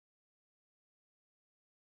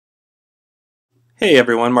Hey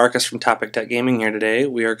everyone, Marcus from Topic.Gaming here today.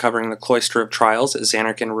 We are covering the Cloister of Trials at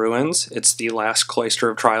Zanarkand Ruins. It's the last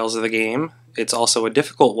Cloister of Trials of the game. It's also a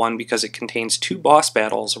difficult one because it contains 2 boss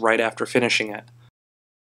battles right after finishing it.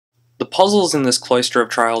 The puzzles in this Cloister of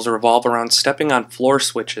Trials revolve around stepping on floor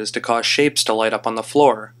switches to cause shapes to light up on the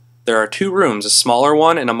floor. There are 2 rooms, a smaller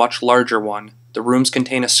one and a much larger one. The rooms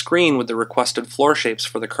contain a screen with the requested floor shapes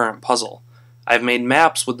for the current puzzle. I've made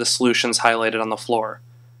maps with the solutions highlighted on the floor.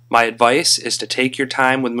 My advice is to take your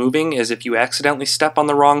time with moving, as if you accidentally step on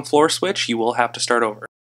the wrong floor switch, you will have to start over.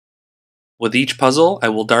 With each puzzle, I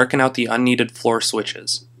will darken out the unneeded floor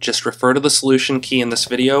switches. Just refer to the solution key in this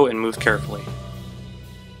video and move carefully.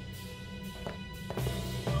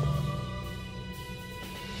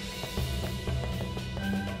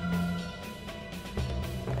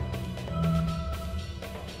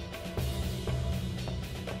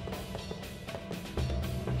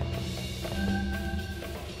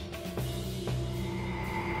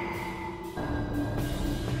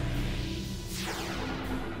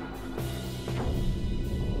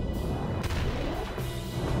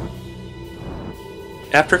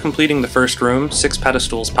 After completing the first room, 6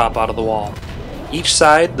 pedestals pop out of the wall. Each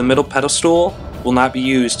side, the middle pedestal, will not be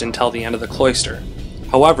used until the end of the cloister.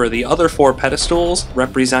 However, the other 4 pedestals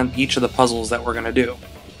represent each of the puzzles that we're going to do.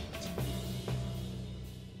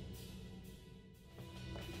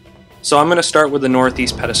 So I'm going to start with the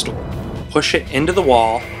northeast pedestal. Push it into the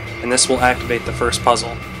wall, and this will activate the first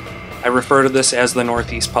puzzle. I refer to this as the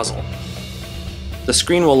northeast puzzle. The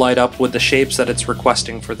screen will light up with the shapes that it's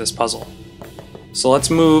requesting for this puzzle. So let's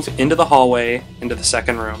move into the hallway, into the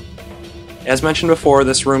second room. As mentioned before,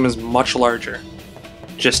 this room is much larger.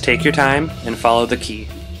 Just take your time and follow the key.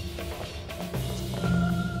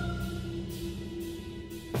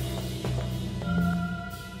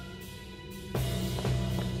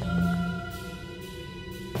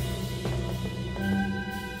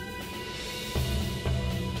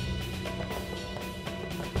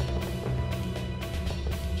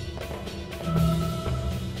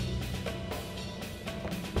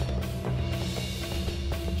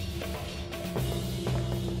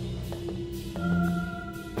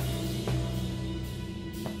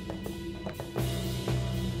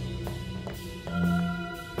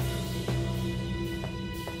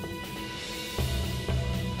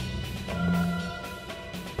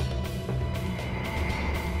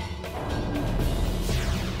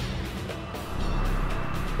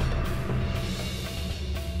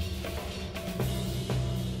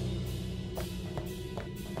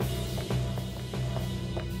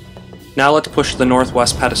 Now let's push the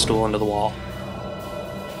northwest pedestal into the wall.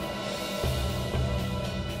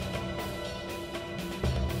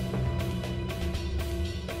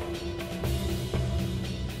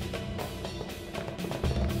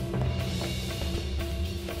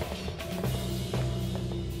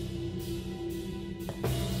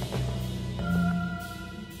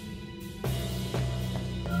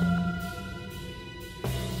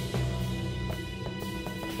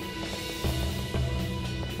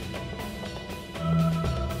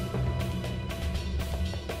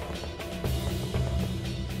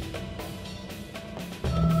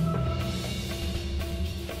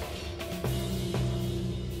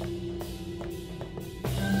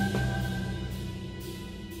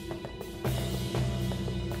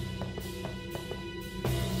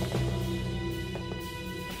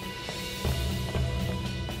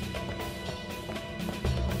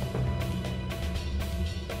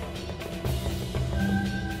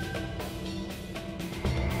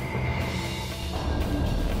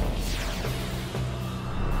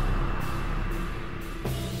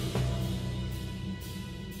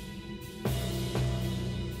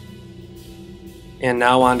 And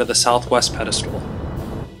now onto the southwest pedestal.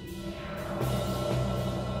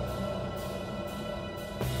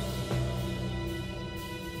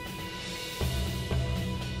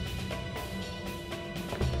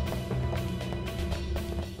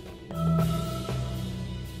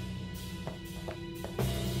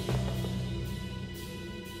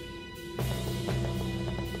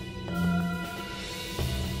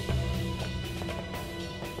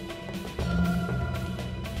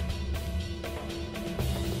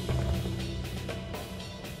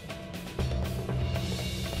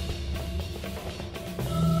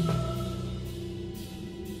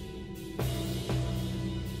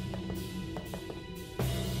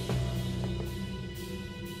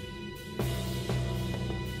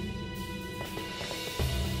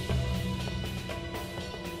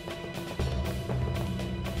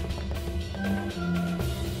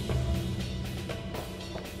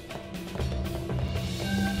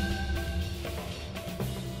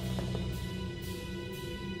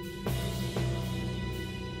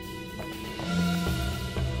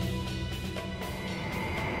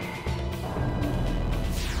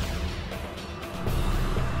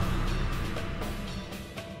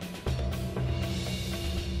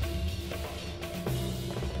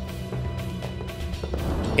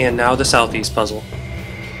 And now the southeast puzzle.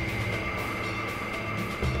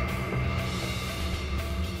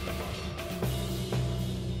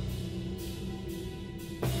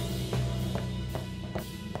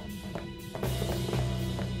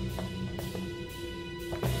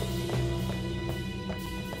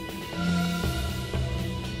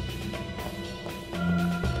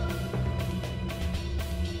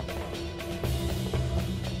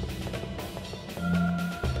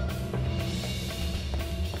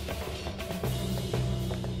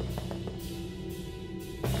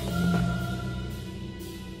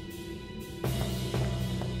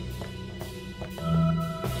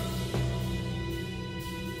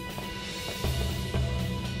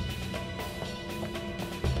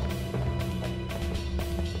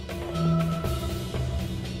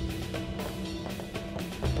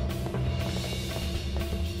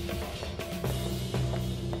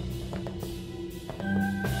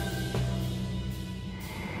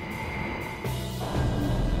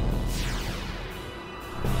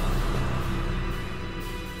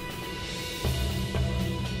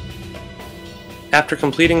 After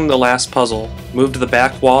completing the last puzzle, move to the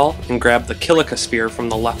back wall and grab the Kilika sphere from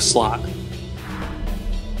the left slot.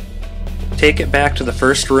 Take it back to the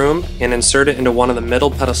first room and insert it into one of the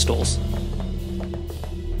middle pedestals.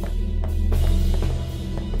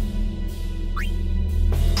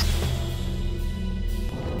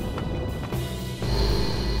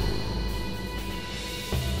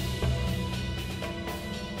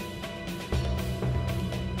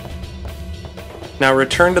 Now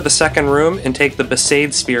return to the second room and take the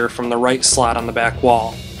Besaid sphere from the right slot on the back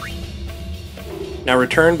wall. Now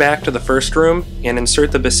return back to the first room and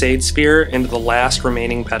insert the Besaid sphere into the last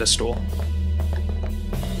remaining pedestal.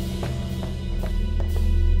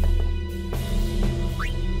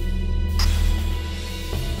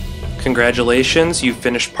 Congratulations, you've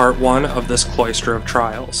finished part 1 of this Cloister of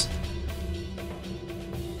Trials.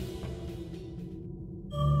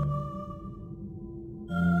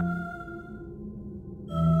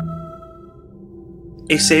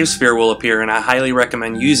 A save sphere will appear and I highly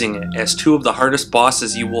recommend using it, as 2 of the hardest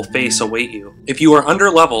bosses you will face await you. If you are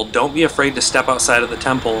under-leveled, don't be afraid to step outside of the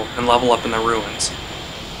temple and level up in the ruins.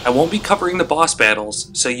 I won't be covering the boss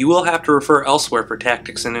battles, so you will have to refer elsewhere for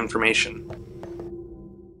tactics and information.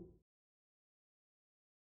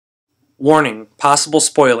 Warning: possible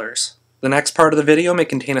spoilers. The next part of the video may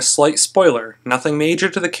contain a slight spoiler, nothing major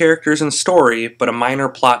to the characters and story, but a minor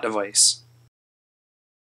plot device.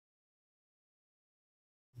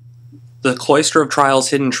 The Cloister of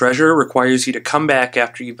Trials hidden treasure requires you to come back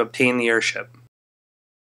after you've obtained the airship.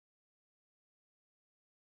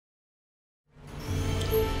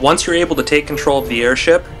 Once you're able to take control of the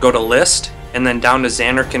airship, go to List, and then down to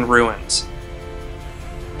Zanarkand Ruins.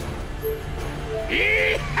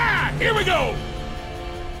 Yee-haw! Here we go!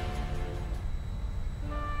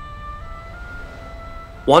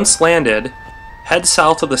 Once landed, head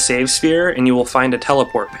south of the save sphere and you will find a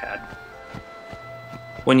teleport pad.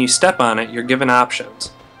 When you step on it, you're given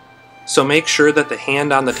options. So make sure that the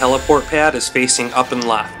hand on the teleport pad is facing up and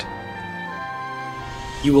left.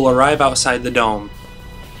 You will arrive outside the dome.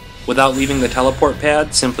 Without leaving the teleport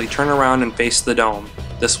pad, simply turn around and face the dome.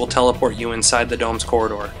 This will teleport you inside the dome's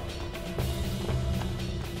corridor.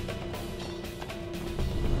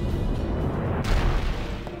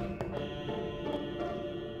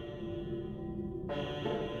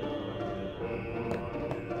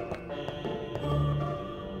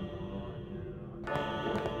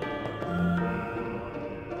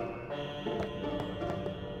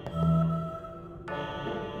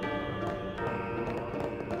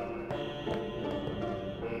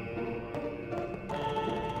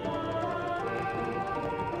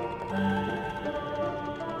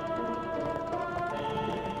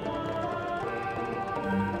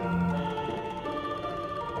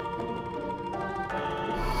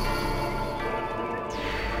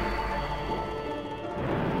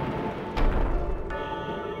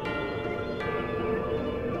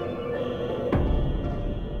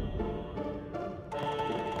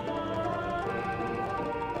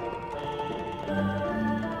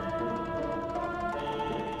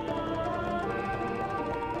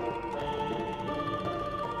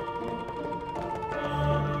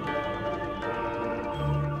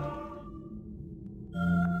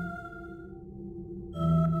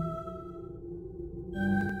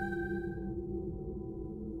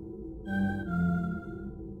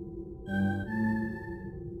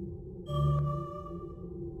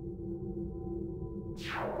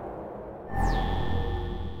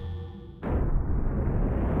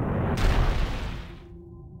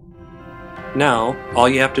 Now, all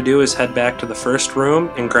you have to do is head back to the first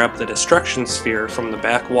room and grab the destruction sphere from the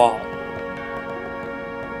back wall.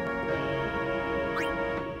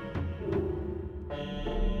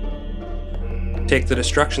 Take the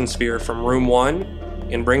destruction sphere from room 1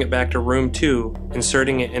 and bring it back to room 2,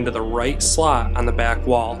 inserting it into the right slot on the back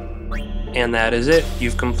wall. And that is it.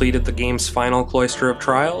 You've completed the game's final Cloister of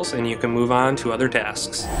Trials, and you can move on to other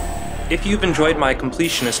tasks. If you've enjoyed my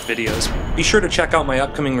completionist videos, be sure to check out my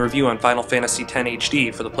upcoming review on Final Fantasy X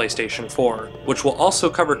HD for the PlayStation 4, which will also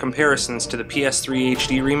cover comparisons to the PS3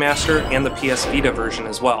 HD Remaster and the PS Vita version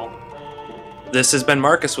as well. This has been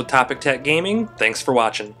Marcus with Topic Tech Gaming. Thanks for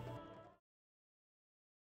watching.